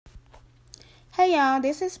Hey y'all,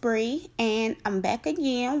 this is Bree, and I'm back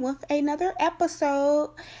again with another episode.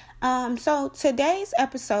 So today's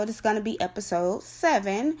episode is gonna be episode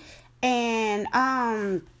 7, and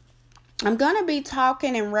I'm gonna be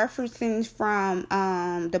talking and referencing from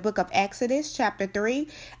the book of Exodus, chapter 3.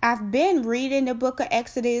 I've been reading the book of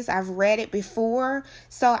Exodus. I've read it before,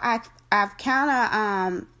 so I've kind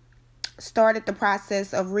of started the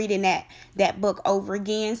process of reading that book over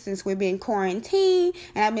again since we've been quarantined,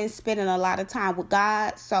 and I've been spending a lot of time with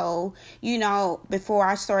God. So, before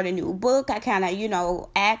I start a new book, I kind of,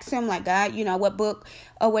 ask him, like, God, what book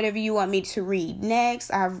or whatever you want me to read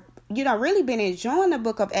next. I've really been enjoying the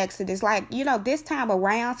book of Exodus. Like, this time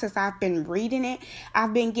around, since I've been reading it,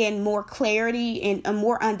 I've been getting more clarity and a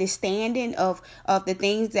more understanding of the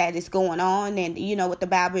things that is going on and, what the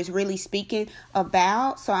Bible is really speaking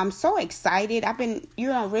about. So I'm so excited. I've been,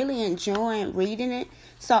 really enjoying reading it.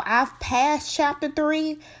 So I've passed chapter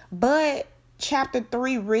 3, but chapter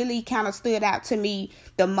 3 really kind of stood out to me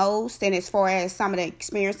the most, and as far as some of the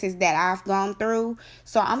experiences that I've gone through.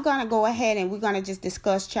 So I'm going to go ahead and we're going to just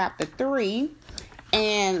discuss chapter 3.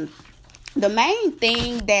 And the main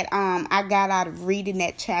thing that I got out of reading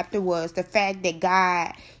that chapter was the fact that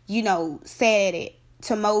God, said it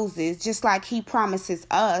to Moses, just like he promises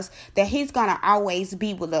us that he's gonna always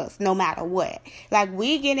be with us no matter what. Like,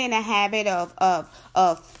 we get in a habit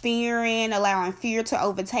of fearing, allowing fear to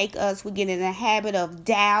overtake us. We get in a habit of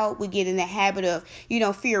doubt. We get in a habit of,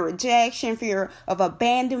 fear of rejection, fear of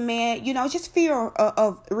abandonment, just fear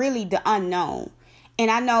of really the unknown. And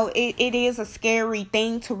I know it is a scary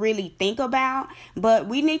thing to really think about, but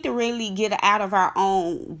we need to really get out of our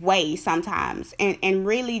own way sometimes and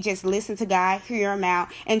really just listen to God, hear him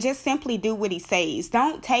out, and just simply do what he says.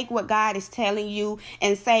 Don't take what God is telling you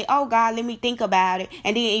and say, oh, God, let me think about it,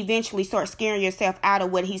 and then eventually start scaring yourself out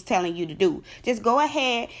of what he's telling you to do. Just go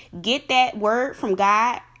ahead, get that word from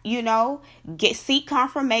God. Seek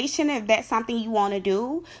confirmation if that's something you want to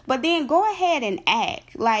do, but then go ahead and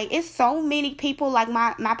act. Like, it's so many people, like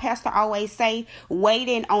my pastor always say,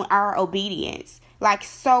 waiting on our obedience. Like,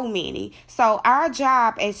 so many. So our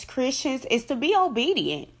job as Christians is to be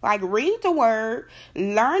obedient. Like, read the word,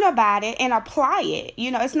 learn about it, and apply it.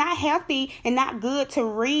 It's not healthy and not good to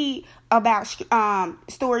read about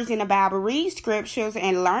stories in the Bible, read scriptures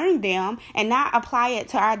and learn them and not apply it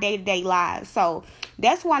to our day-to-day lives. So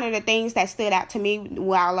that's one of the things that stood out to me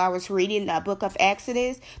while I was reading the book of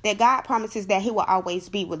Exodus, that God promises that he will always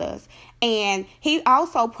be with us. And he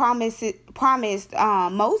also promised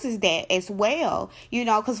Moses that as well,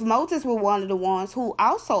 because Moses was one of the ones who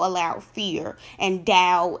also allowed fear and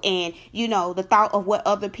doubt and, the thought of what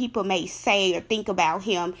other people may say or think about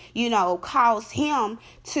him, caused him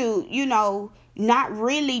to, not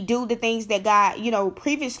really do the things that God,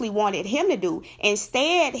 previously wanted him to do.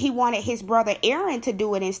 Instead, he wanted his brother Aaron to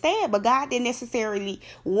do it instead, but God didn't necessarily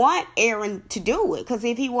want Aaron to do it, because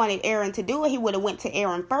if he wanted Aaron to do it, he would have went to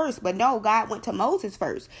Aaron first. But no, God went to Moses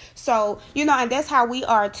first. So, and that's how we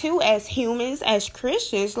are too as humans, as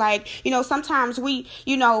Christians. Like, sometimes we,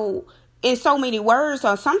 in so many words,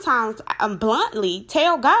 or sometimes bluntly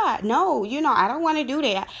tell God, no, I don't want to do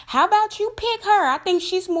that. How about you pick her? I think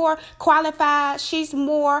she's more qualified. She's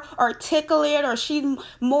more articulate, or she's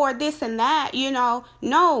more this and that,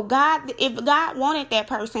 No, God, if God wanted that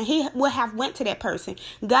person, he would have went to that person.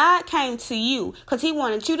 God came to you because he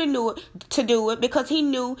wanted you to do it because he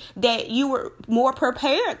knew that you were more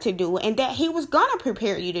prepared to do it and that he was going to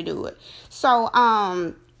prepare you to do it. So,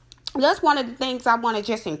 that's one of the things I want to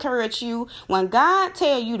just encourage you. When God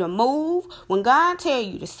tell you to move, when God tell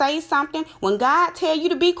you to say something, when God tell you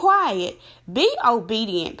to be quiet, be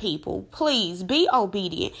obedient, people. Please be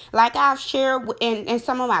obedient. Like I've shared in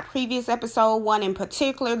some of my previous episode, one in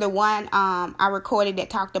particular, the one I recorded that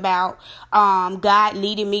talked about God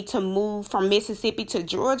leading me to move from Mississippi to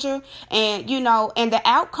Georgia, and and the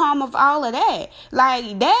outcome of all of that,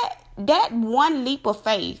 like that one leap of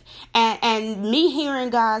faith and me hearing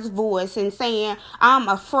God's voice and saying, I'm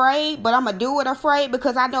afraid, but I'm going to do it afraid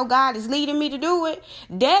because I know God is leading me to do it.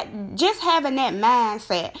 That, just having that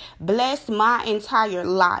mindset blessed my entire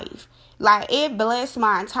life. Like, it blessed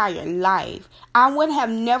my entire life. I would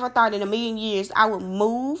have never thought in a million years I would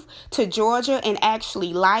move to Georgia and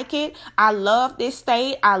actually like it. I love this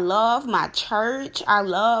state. I love my church. I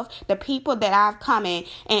love the people that I've come in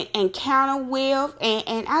and encounter with.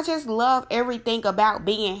 And I just love everything about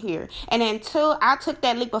being here. And until I took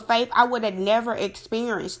that leap of faith, I would have never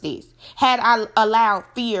experienced this had I allowed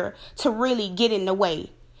fear to really get in the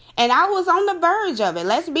way. And I was on the verge of it.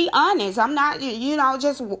 Let's be honest. I'm not,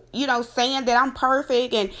 just, saying that I'm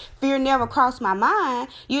perfect and fear never crossed my mind,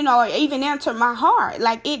 or even entered my heart.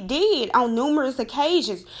 Like it did on numerous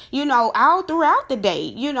occasions, all throughout the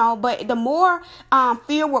day, but the more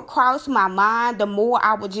fear would cross my mind, the more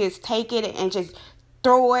I would just take it and just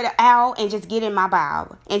throw it out and just get in my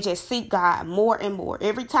Bible and just seek God more and more.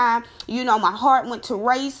 Every time, my heart went to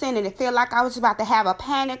racing and it felt like I was about to have a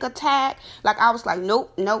panic attack. Like I was like,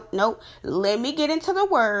 nope. Let me get into the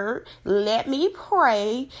word. Let me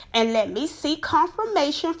pray and let me seek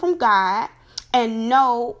confirmation from God and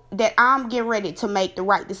know that I'm getting ready to make the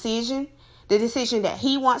right decision. The decision that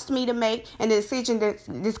he wants me to make and the decision that's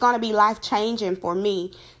going to be life changing for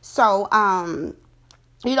me. So,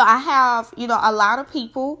 I have, a lot of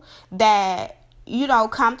people that,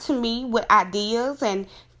 come to me with ideas and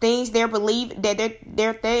things they're believing that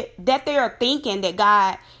they're thinking that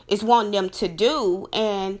God is wanting them to do.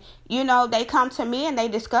 And, they come to me and they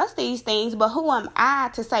discuss these things. But who am I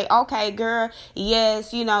to say, okay, girl,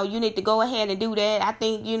 yes, you need to go ahead and do that. I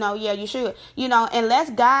think, yeah, you should, unless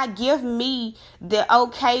God give me the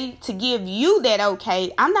okay to give you that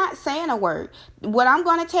okay, I'm not saying a word. What I'm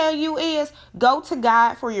going to tell you is go to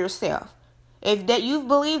God for yourself. If that you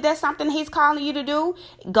believe that's something he's calling you to do,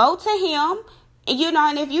 go to him.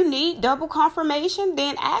 And if you need double confirmation,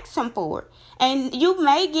 then ask him for it. And you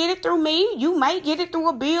may get it through me. You might get it through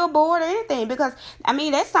a billboard or anything. Because,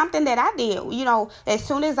 that's something that I did. As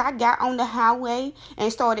soon as I got on the highway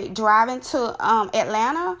and started driving to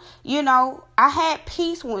Atlanta, I had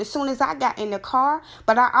peace as soon as I got in the car.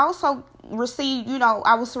 But I also received,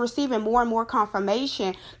 I was receiving more and more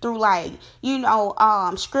confirmation through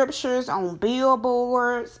scriptures on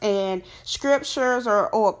billboards and scriptures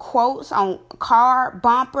or quotes on car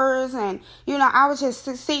bumpers. And, I was just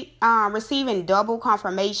receiving double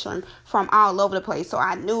confirmation from all over the place. So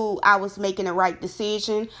I knew I was making the right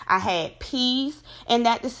decision. I had peace in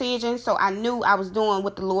that decision. So I knew I was doing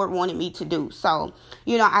what the Lord wanted me to do. So,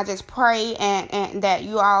 I just pray and that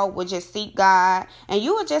you all would just seek God and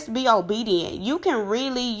you would just be obedient. You can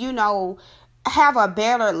really, have a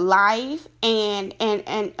better life and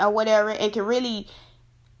whatever, and can really,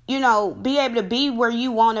 be able to be where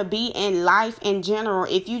you want to be in life in general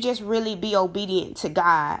if you just really be obedient to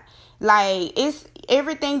God. Like, it's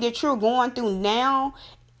everything that you're going through now.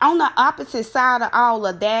 On the opposite side of all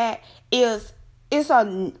of that is it's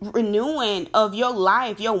a renewing of your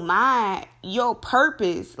life, your mind, your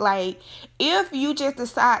purpose. Like, if you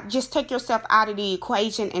just take yourself out of the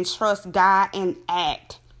equation and trust God and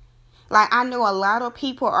act. Like, I know a lot of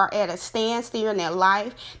people are at a standstill in their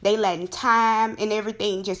life. They letting time and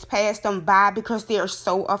everything just pass them by because they're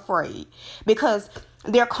so afraid. Because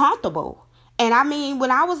they're comfortable. And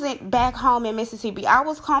when I was back home in Mississippi, I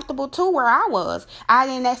was comfortable too where I was. I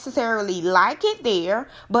didn't necessarily like it there,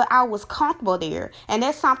 but I was comfortable there. And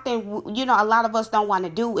that's something, a lot of us don't want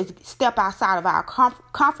to do is step outside of our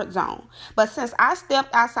comfort zone. But since I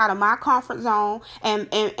stepped outside of my comfort zone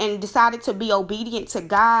and decided to be obedient to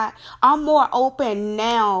God, I'm more open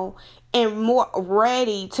now and more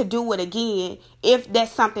ready to do it again if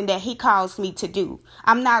that's something that he calls me to do.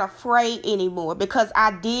 I'm not afraid anymore because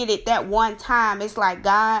I did it that one time. It's like,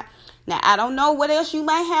 God, now I don't know what else you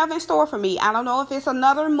might have in store for me. I don't know if it's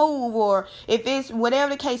another move or if it's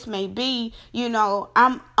whatever the case may be.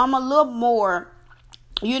 I'm a little more,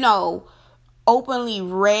 openly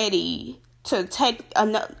ready to take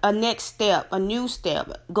a next step, a new step,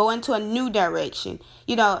 go into a new direction,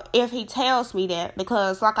 if he tells me that,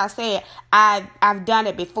 because like I said, I've done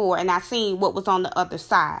it before and I've seen what was on the other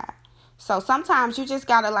side. So sometimes you just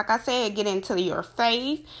gotta, like I said, get into your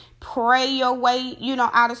faith, pray your way,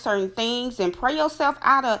 out of certain things and pray yourself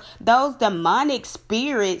out of those demonic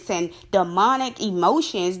spirits and demonic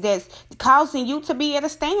emotions that's causing you to be at a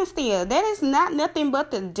standstill. That is not nothing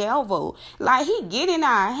but the devil. Like, he get in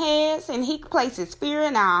our heads and he places fear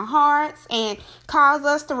in our hearts and causes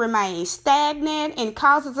us to remain stagnant and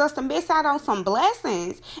causes us to miss out on some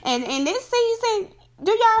blessings. And in this season,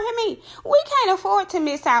 do y'all hear me? We can't afford to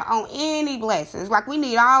miss out on any blessings. Like, we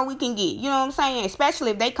need all we can get. You know what I'm saying? Especially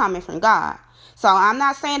if they coming from God. So I'm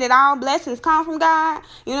not saying that all blessings come from God.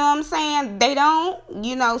 You know what I'm saying? They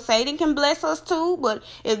don't. Satan can bless us too. But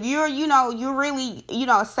if you're, you're really,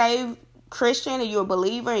 a saved Christian and you're a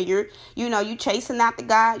believer and you're, you chasing after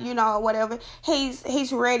God, or whatever,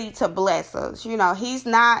 he's ready to bless us. He's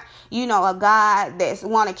not, a God that's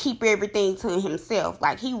want to keep everything to himself.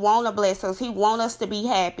 Like, he want to bless us. He want us to be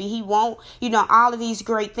happy. He want, all of these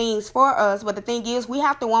great things for us. But the thing is, we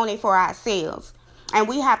have to want it for ourselves. And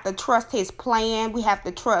we have to trust his plan. We have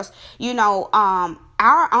to trust,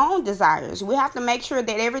 our own desires. We have to make sure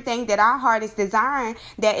that everything that our heart is desiring,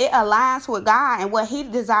 that it aligns with God and what he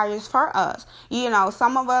desires for us.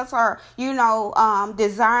 Some of us are,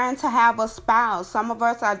 desiring to have a spouse. Some of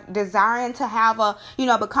us are desiring to have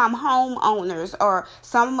become homeowners, or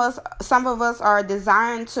some of us are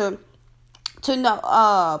desiring to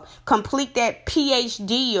complete that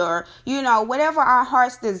PhD, or, whatever our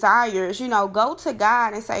heart's desires. Go to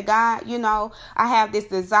God and say, God, I have this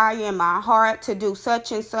desire in my heart to do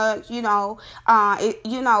such and such, God,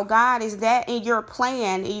 is that in your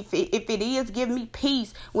plan? If it is, give me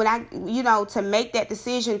peace when I, to make that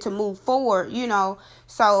decision to move forward,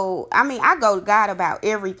 So, I go to God about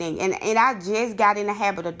everything, and I just got in the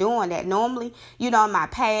habit of doing that. Normally, in my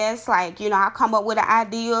past, like, I come up with an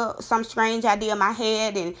idea, some strange idea in my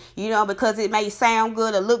head, and, because it may sound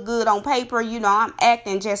good or look good on paper, I'm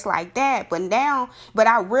acting just like that. But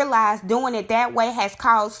I realize doing it that way has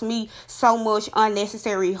caused me so much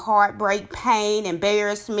unnecessary heartbreak, pain,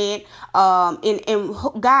 embarrassment, and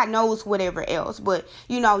God knows whatever else. But,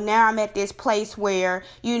 now I'm at this place where,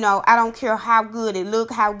 I don't care how good it looks,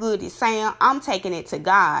 how good it sounds, I'm taking it to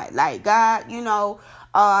God. Like, God,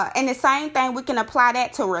 and the same thing, we can apply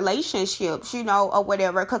that to relationships, or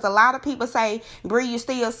whatever. Because a lot of people say, Bree, you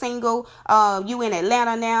still single. You in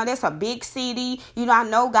Atlanta now. That's a big city. I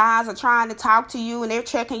know guys are trying to talk to you and they're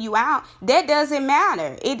checking you out. That doesn't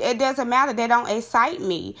matter. It doesn't matter. They don't excite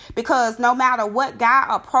me, because no matter what guy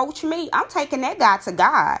approach me, I'm taking that guy to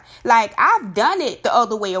God. Like, I've done it the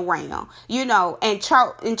other way around, and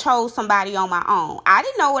chose somebody on my own. I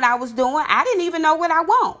didn't know what I was doing. I didn't even know what I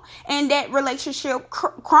want. And that relationship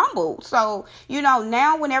crumbled. So,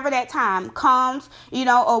 now whenever that time comes,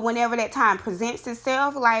 or whenever that time presents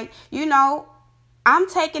itself, like, I'm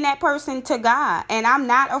taking that person to God, and I'm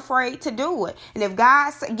not afraid to do it. And if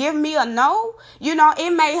God give me a no,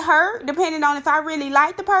 it may hurt depending on if I really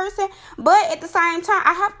like the person. But at the same time,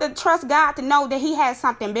 I have to trust God to know that he has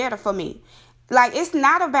something better for me. Like, it's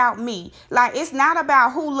not about me. Like, it's not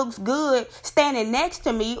about who looks good standing next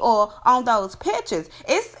to me or on those pictures.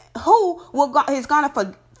 It's who is going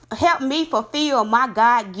to help me fulfill my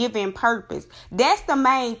God-given purpose. That's the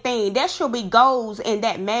main thing. That should be goals in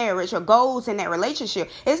that marriage or goals in that relationship.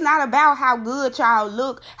 It's not about how good y'all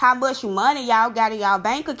look, how much money y'all got in y'all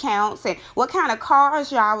bank accounts, and what kind of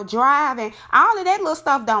cars y'all driving. All of that little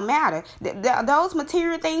stuff don't matter. Those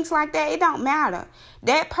material things like that, it don't matter.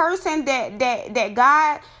 That person that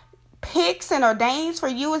God picks and ordains for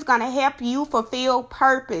you is going to help you fulfill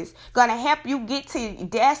purpose, going to help you get to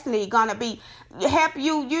destiny, going to help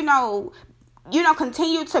you,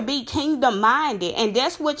 continue to be kingdom minded. And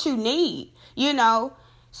that's what you need,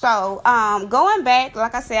 So, going back,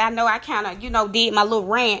 like I said, I know I kind of, did my little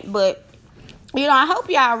rant, but I hope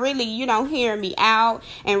y'all really, hearing me out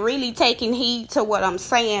and really taking heed to what I'm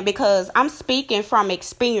saying, because I'm speaking from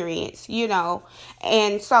experience,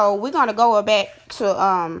 and so we're going to go back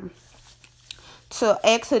to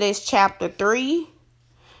Exodus chapter 3.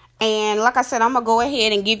 And like I said, I'm going to go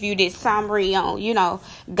ahead and give you this summary on,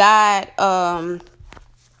 God,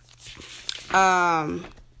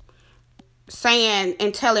 saying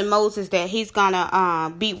and telling Moses that he's going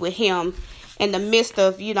to, be with him in the midst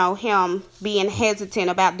of, him being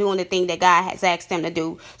hesitant about doing the thing that God has asked him to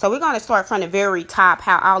do. So we're going to start from the very top,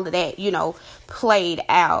 how all of that, played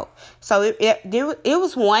out. So it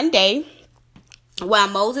was one day while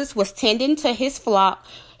Moses was tending to his flock,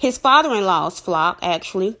 his father-in-law's flock,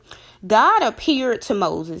 actually, God appeared to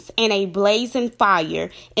Moses in a blazing fire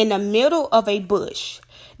in the middle of a bush.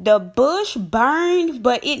 The bush burned,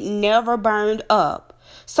 but it never burned up.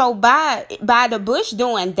 So by the bush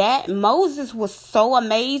doing that, Moses was so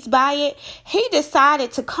amazed by it, he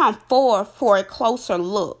decided to come forth for a closer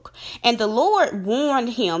look. And the Lord warned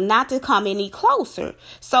him not to come any closer.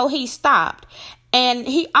 So he stopped. And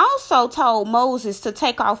he also told Moses to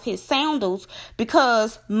take off his sandals,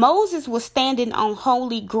 because Moses was standing on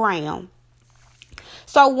holy ground.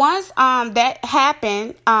 So once that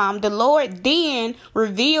happened, the Lord then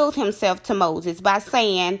revealed himself to Moses by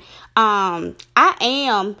saying, I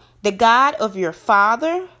am the God of your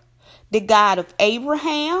father, the God of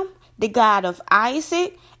Abraham, the God of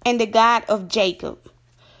Isaac, and the God of Jacob.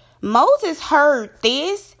 Moses heard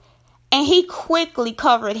this, and he quickly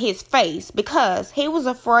covered his face because he was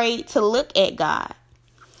afraid to look at God.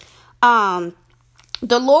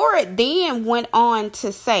 The Lord then went on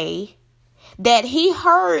to say that he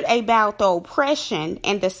heard about the oppression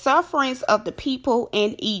and the sufferings of the people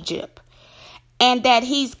in Egypt, and that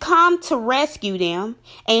he's come to rescue them,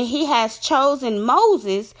 and he has chosen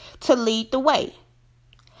Moses to lead the way.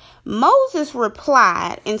 Moses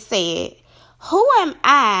replied and said, Who am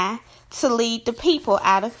I to lead the people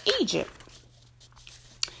out of Egypt?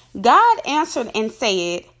 God answered and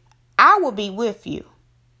said, I will be with you.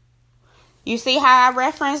 You see how I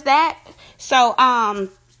referenced that? So,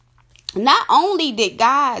 not only did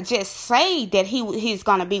God just say that he's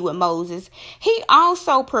going to be with Moses, he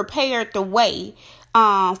also prepared the way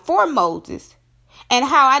for Moses. And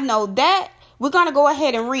how I know that, we're going to go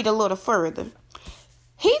ahead and read a little further.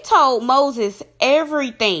 He told Moses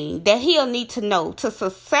everything that he'll need to know to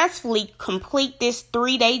successfully complete this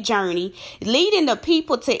 3-day journey, leading the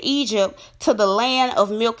people to Egypt, to the land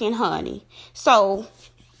of milk and honey. So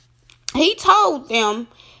he told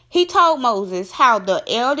Moses how the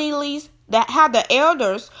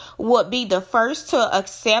elders would be the first to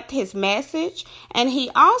accept his message. And he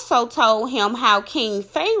also told him how King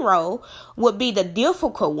Pharaoh would be the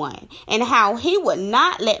difficult one, and how he would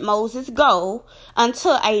not let Moses go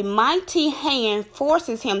until a mighty hand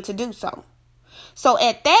forces him to do so. So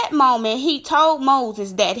at that moment, he told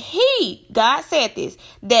Moses that God said this,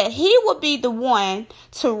 that he would be the one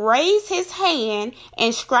to raise his hand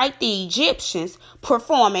and strike the Egyptians,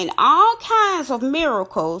 performing all kinds of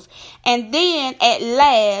miracles. And then at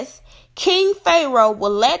last, King Pharaoh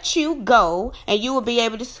will let you go, and you will be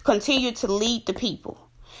able to continue to lead the people.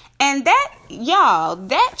 And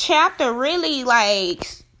that chapter really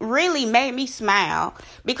made me smile,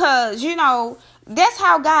 because, that's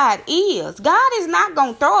how God is. God is not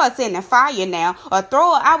going to throw us in the fire now, or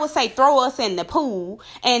throw us in the pool,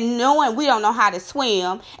 and knowing we don't know how to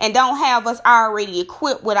swim, and don't have us already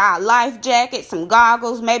equipped with our life jackets, some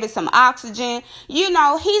goggles, maybe some oxygen.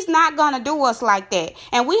 He's not going to do us like that.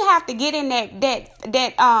 And we have to get in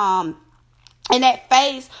that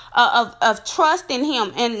phase of trusting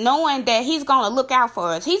him and knowing that he's going to look out for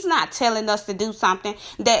us. He's not telling us to do something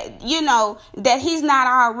that he's not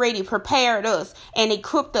already prepared us and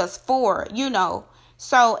equipped us for,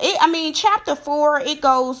 So, chapter 4, it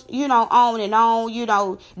goes, on and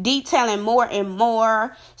on, detailing more and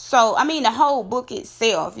more. So, the whole book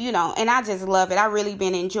itself, and I just love it. I really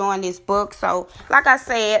been enjoying this book. So, like I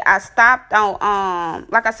said, I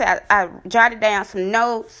jotted down some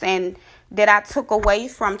notes and that I took away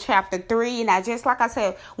from chapter 3. And I just, like I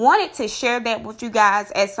said, wanted to share that with you guys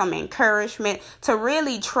as some encouragement to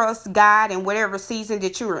really trust God in whatever season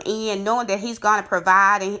that you're in, knowing that he's going to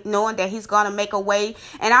provide and knowing that he's going to make a way.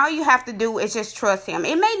 And all you have to do is just trust him.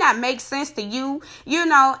 It may not make sense to you,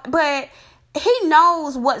 but he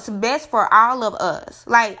knows what's best for all of us.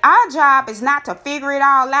 Like, our job is not to figure it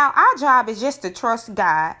all out. Our job is just to trust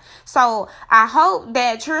God. So I hope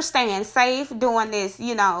that you're staying safe during this,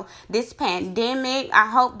 this pandemic. I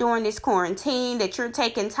hope during this quarantine that you're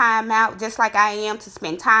taking time out, just like I am, to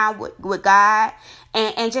spend time with God.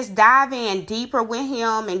 And just dive in deeper with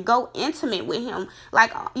him and go intimate with him.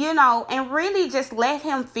 And really just let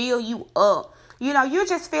him fill you up. You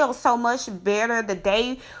just feel so much better. The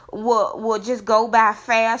day will just go by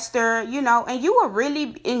faster, and you will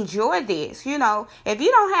really enjoy this. If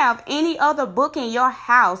you don't have any other book in your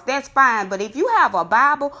house, that's fine. But if you have a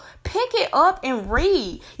Bible, pick it up and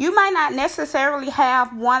read. You might not necessarily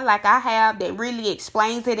have one like I have that really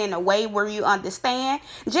explains it in a way where you understand.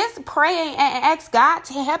 Just pray and ask God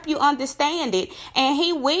to help you understand it, and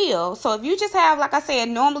he will. So if you just have, like I said,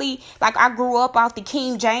 normally, like I grew up off the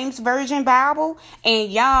King James Version Bible,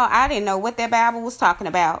 and y'all, I didn't know what that Bible was talking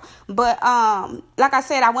about. But like I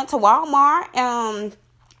said, I went to Walmart and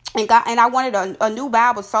I wanted a new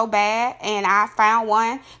Bible so bad, and I found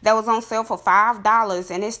one that was on sale for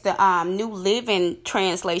 $5, and it's the New Living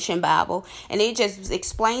Translation Bible, and it just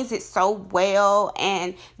explains it so well.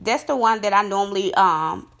 And that's the one that I normally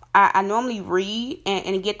I normally read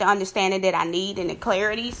and get the understanding that I need and the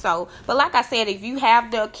clarity. So, but like I said, if you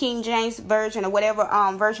have the King James Version or whatever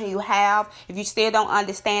version you have, if you still don't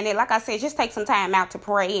understand it, like I said, just take some time out to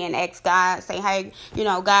pray and ask God, say, hey,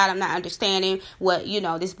 God, I'm not understanding what,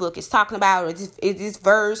 this book is talking about, or this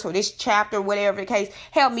verse or this chapter, whatever the case,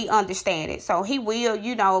 help me understand it. So he will,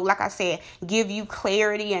 like I said, give you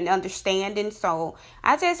clarity and understanding. So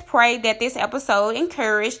I just pray that this episode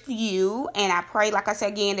encouraged you, and I pray, like I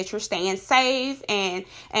said again, that you're staying safe and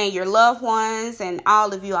your loved ones and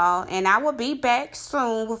all of you all. And I will be back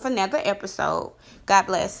soon with another episode. God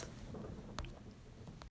bless.